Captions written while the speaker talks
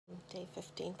Day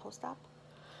 15 post-op.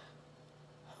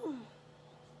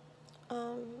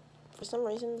 For some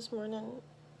reason this morning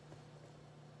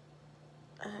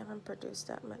I haven't produced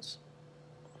that much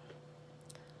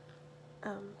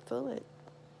fluid.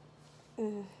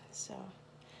 So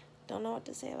don't know what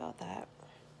to say about that.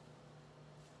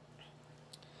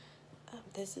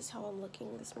 This is how I'm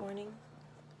looking this morning.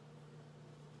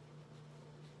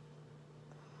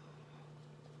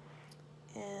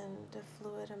 And the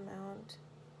fluid amount,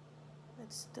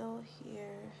 it's still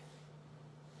here.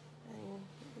 And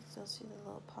you can still see the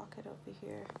little pocket over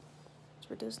here. It's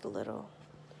reduced a little.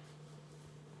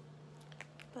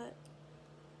 But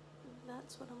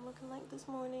that's what I'm looking like this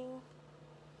morning.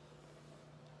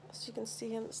 As you can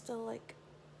see, I'm still like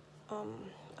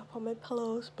up on my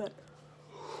pillows, but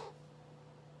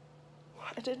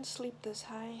I didn't sleep this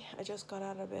high. I just got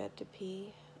out of bed to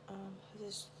pee.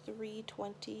 It's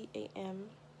 3:20 a.m.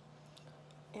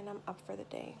 and I'm up for the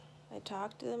day. I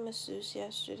talked to the masseuse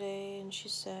yesterday and she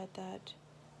said that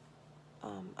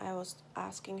I was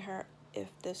asking her if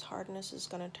this hardness is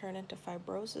going to turn into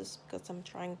fibrosis, because I'm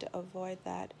trying to avoid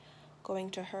that, going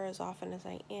to her as often as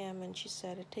I am. And she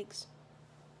said it takes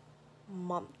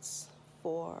months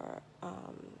for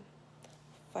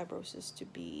fibrosis to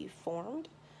be formed.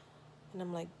 And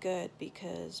I'm like, good,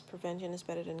 because prevention is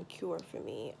better than cure for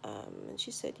me. And she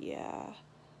said, yeah,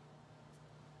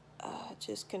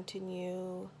 just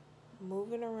continue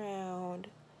moving around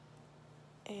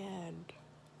and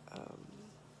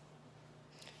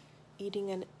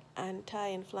eating an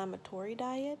anti-inflammatory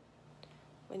diet.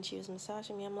 When she was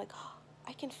massaging me, I'm like, oh,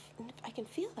 I can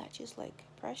feel that. She's like,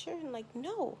 pressure? And like,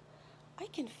 no, I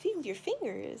can feel your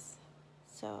fingers.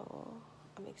 So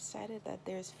I'm excited that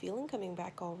there's feeling coming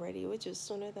back already, which is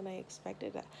sooner than I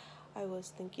expected. I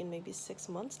was thinking maybe 6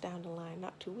 months down the line,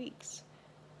 not 2 weeks.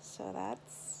 So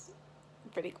that's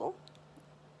pretty cool.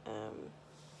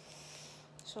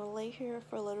 So I'll lay here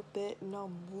for a little bit and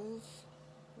I'll move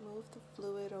the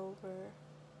fluid over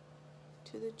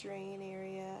to the drain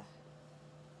area.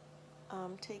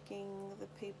 Taking the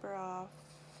paper off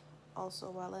also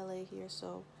while I lay here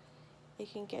so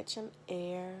it can get some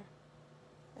air.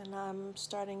 And I'm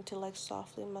starting to like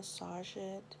softly massage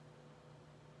it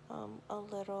a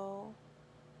little.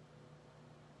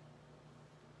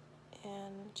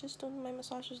 And just doing my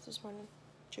massages this morning,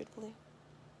 truthfully.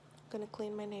 I'm gonna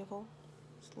clean my navel.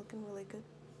 It's looking really good.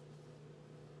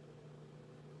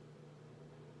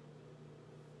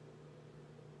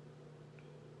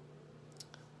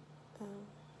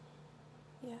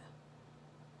 Yeah.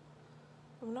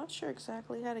 I'm not sure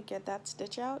exactly how to get that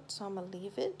stitch out, so I'm gonna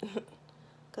leave it.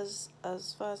 Because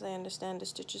as far as I understand, the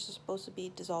stitches are supposed to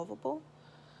be dissolvable.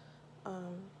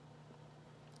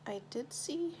 I did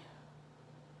see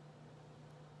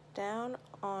down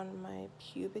on my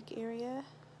pubic area,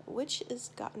 which has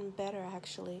gotten better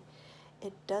actually.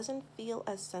 It doesn't feel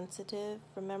as sensitive.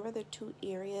 Remember the two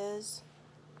areas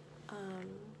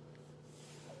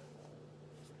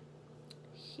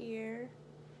here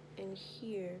and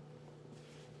here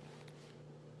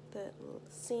that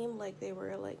seemed like they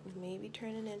were like maybe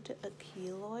turning into a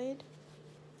keloid.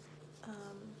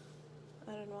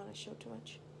 I don't want to show too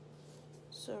much.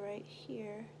 So right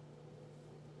here,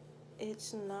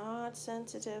 it's not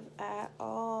sensitive at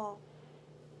all.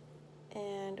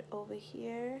 And over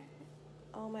here,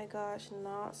 oh my gosh,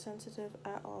 not sensitive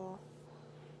at all.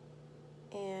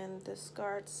 And the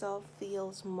scar itself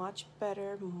feels much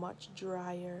better, much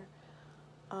drier.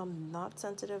 Not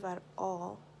sensitive at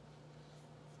all,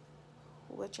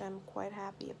 which I'm quite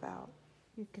happy about.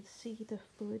 You can see the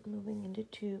fluid moving in the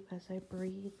tube as I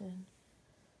breathe and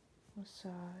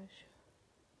massage.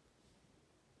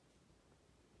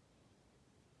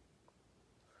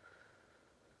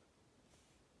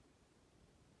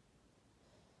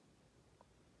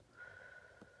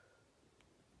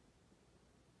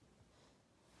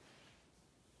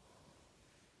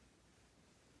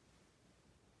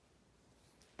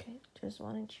 Okay, just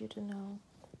wanted you to know.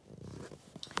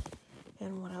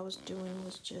 And what I was doing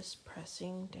was just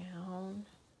pressing down,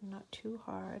 not too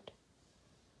hard,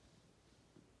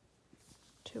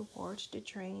 towards the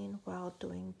drain while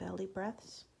doing belly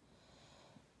breaths.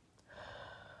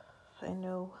 I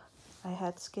know I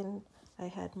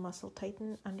had muscle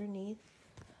tightening underneath.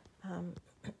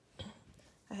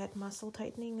 I had muscle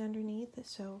tightening underneath,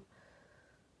 so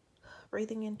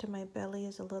breathing into my belly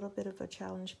is a little bit of a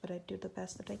challenge, but I do the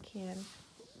best that I can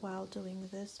while doing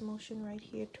this motion right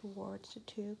here towards the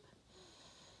tube.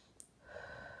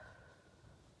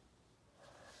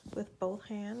 With both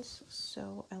hands,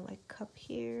 so I like cup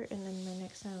here, and then my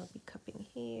next time I'll be cupping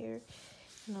here,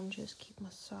 and I'm just keep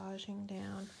massaging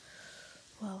down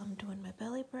while I'm doing my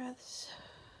belly breaths.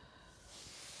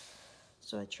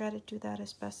 So I try to do that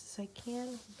as best as I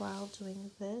can while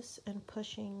doing this and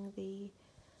pushing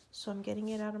so I'm getting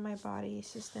it out of my body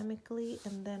systemically,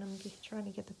 and then I'm trying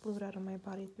to get the fluid out of my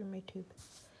body through my tube.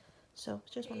 So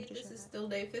just wanted to share that. This is still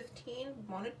day 15.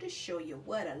 Wanted to show you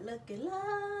what I look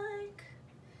like.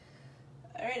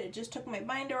 Alright, I just took my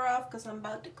binder off because I'm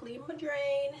about to clean my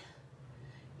drain.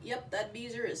 Yep, that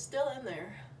beezer is still in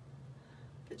there.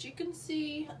 But you can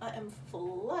see I am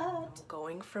flat.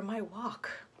 Going for my walk.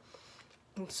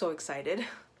 I'm so excited.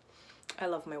 I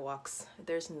love my walks.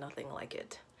 There's nothing like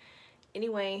it.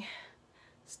 Anyway,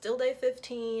 still day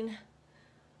 15.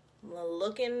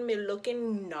 Me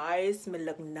looking nice. Me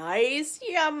look nice.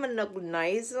 Yeah, me look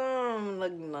nice. Me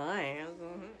look nice.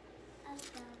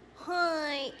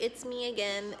 Hi, it's me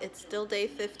again. It's still day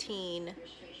 15.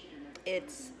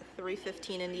 It's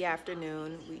 3:15 in the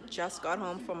afternoon. We just got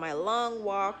home from my long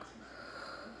walk.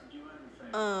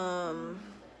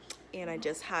 And I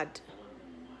just had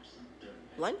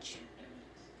lunch.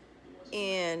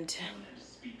 And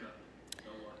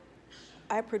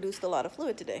I produced a lot of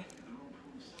fluid today.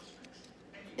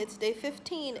 It's day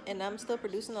 15 and I'm still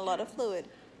producing a lot of fluid.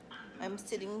 I'm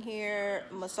sitting here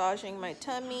massaging my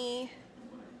tummy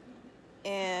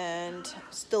and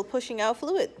still pushing out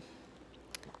fluid.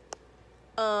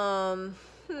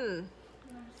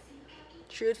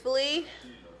 Truthfully,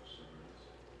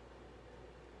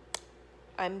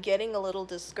 I'm getting a little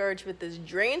discouraged with this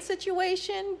drain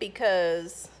situation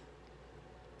because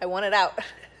I want it out.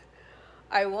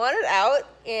 I want it out,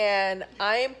 and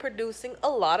I'm producing a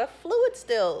lot of fluid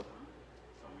still.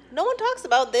 No one talks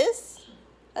about this.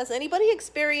 Has anybody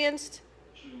experienced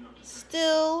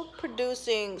still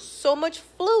producing so much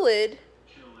fluid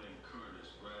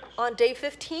on day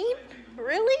 15?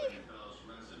 Really?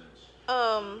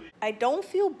 I don't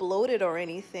feel bloated or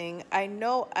anything. I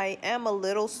know I am a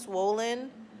little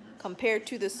swollen compared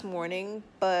to this morning,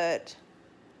 but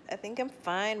I think I'm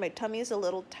fine. My tummy is a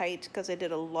little tight because I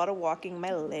did a lot of walking.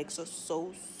 My legs are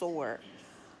so sore.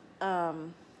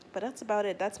 But that's about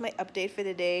it. That's my update for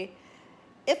today.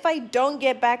 If I don't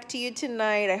get back to you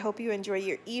tonight, I hope you enjoy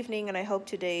your evening, and I hope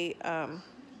today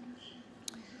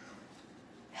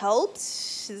helped.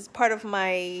 This is part of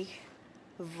my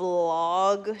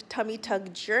vlog tummy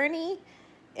tuck journey,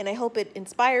 and I hope it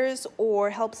inspires or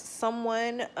helps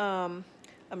someone.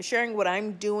 I'm sharing what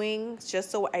I'm doing just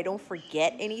so I don't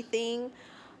forget anything,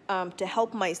 to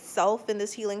help myself in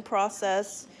this healing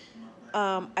process.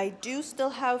 I do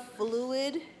still have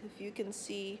fluid. If you can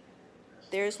see,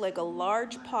 there's like a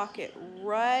large pocket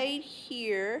right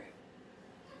here.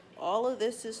 All of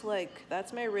this is like,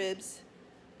 that's my ribs.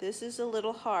 This is a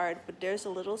little hard, but there's a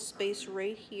little space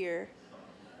right here.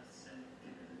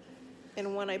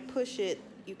 And when I push it,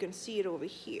 you can see it over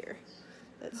here.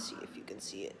 Let's see if you can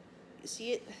see it. You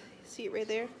see it? See it right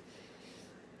there?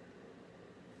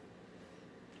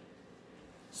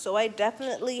 So I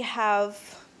definitely have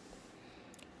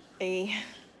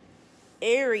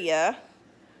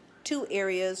two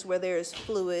areas where there's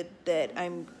fluid that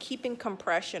I'm keeping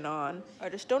compression on. I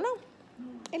just don't know.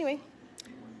 Anyway,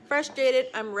 frustrated.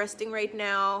 I'm resting right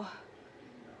now.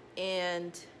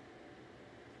 And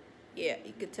yeah,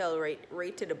 you could tell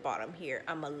right to the bottom here,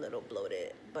 I'm a little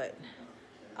bloated, but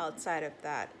outside of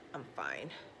that, I'm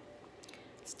fine.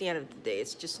 It's the end of the day.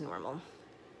 It's just normal.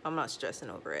 I'm not stressing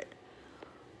over it.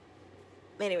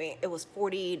 Anyway, it was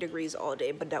 40 degrees all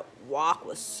day, but that walk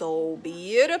was so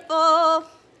beautiful.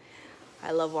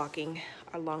 I love walking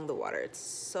along the water. It's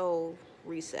so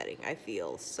resetting. I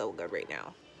feel so good right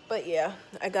now. But yeah,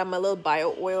 I got my little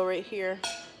bio oil right here.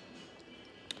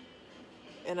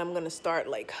 And I'm gonna start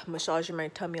like massaging my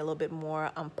tummy a little bit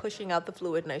more. I'm pushing out the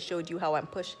fluid, and I showed you how I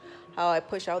push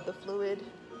out the fluid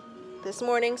this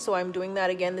morning. So I'm doing that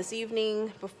again this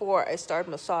evening before I start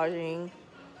massaging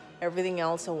everything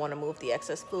else. I want to move the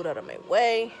excess fluid out of my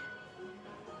way.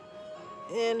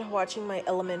 And watching my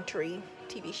elementary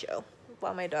TV show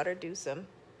while my daughter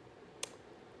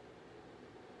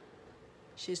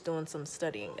she's doing some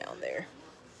studying down there.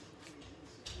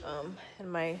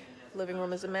 And my living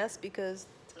room is a mess because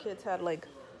the kids had like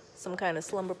some kind of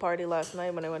slumber party last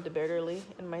night when I went to bed early,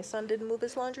 and my son didn't move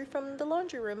his laundry from the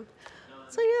laundry room.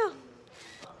 So yeah,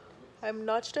 I'm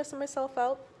not stressing myself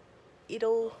out.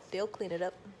 They'll clean it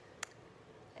up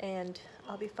and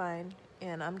I'll be fine.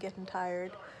 And I'm getting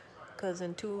tired because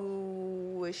in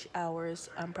 2-ish hours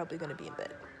I'm probably gonna be in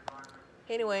bed.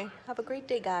 Anyway, have a great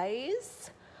day,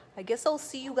 guys. I guess I'll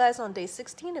see you guys on day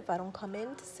 16 if I don't come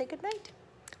in to say goodnight.